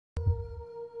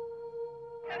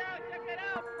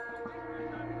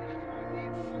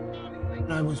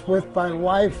I was with my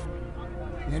wife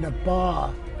in a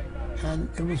bar, and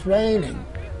it was raining,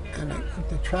 and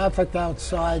the traffic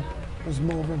outside was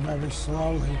moving very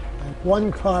slowly. And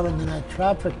one car in that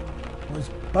traffic was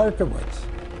Berkowitz,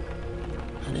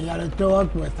 and he had a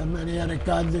dog with him, and he had a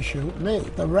gun to shoot me.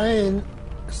 The rain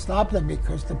stopped him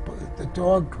because the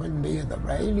dog couldn't be in the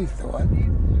rain, he thought,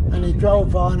 and he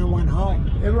drove on and went home.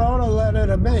 He wrote a letter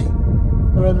to me,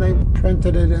 and they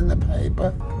printed it in the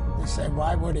paper. They say,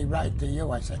 why would he write to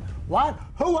you? I said, what?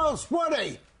 Who else would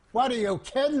he? What, are you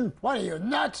kidding? What, are you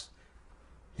nuts?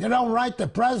 You don't write to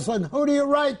Breslin. Who do you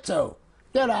write to?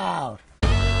 Get out.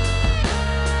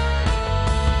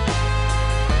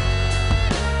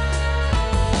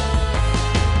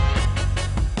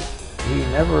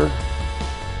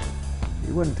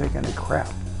 He wouldn't take any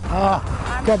crap.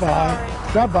 Goodbye.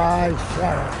 Goodbye,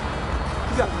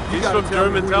 Sheriff. He's from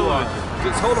German television.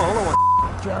 Just hold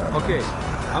on. German. Okay.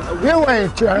 You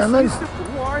ain't German.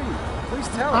 Who are you? Please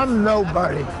tell us. I'm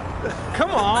nobody.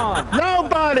 Come on.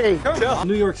 Nobody.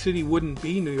 New York City wouldn't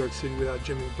be New York City without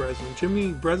Jimmy Breslin.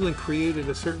 Jimmy Breslin created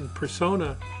a certain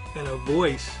persona and a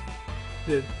voice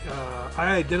that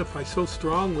I identify so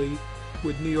strongly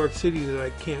with New York City that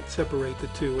I can't separate the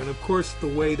two. And of course, the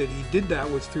way that he did that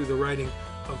was through the writing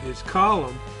of his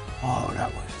column. Oh,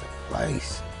 that was the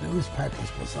place. Newspapers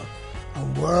was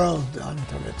a world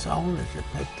unto its own as you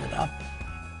picked it up.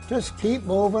 Just keep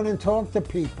moving and talk to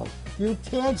people. You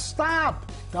can't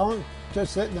stop. Don't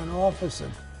just sit in an office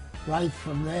and write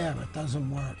from there. It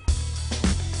doesn't work.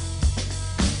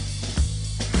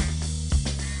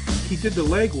 He did the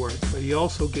legwork, but he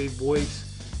also gave voice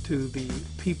to the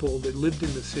people that lived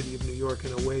in the city of New York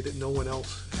in a way that no one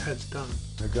else has done.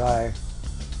 The guy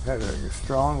had a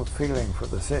strong feeling for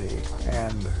the city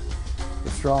and a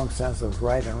strong sense of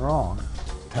right and wrong.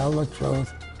 Tell the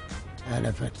truth, and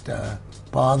if it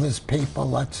bothers people,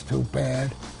 that's too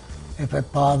bad. If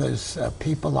it bothers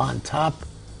people on top,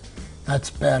 that's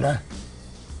better.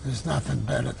 There's nothing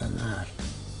better than that.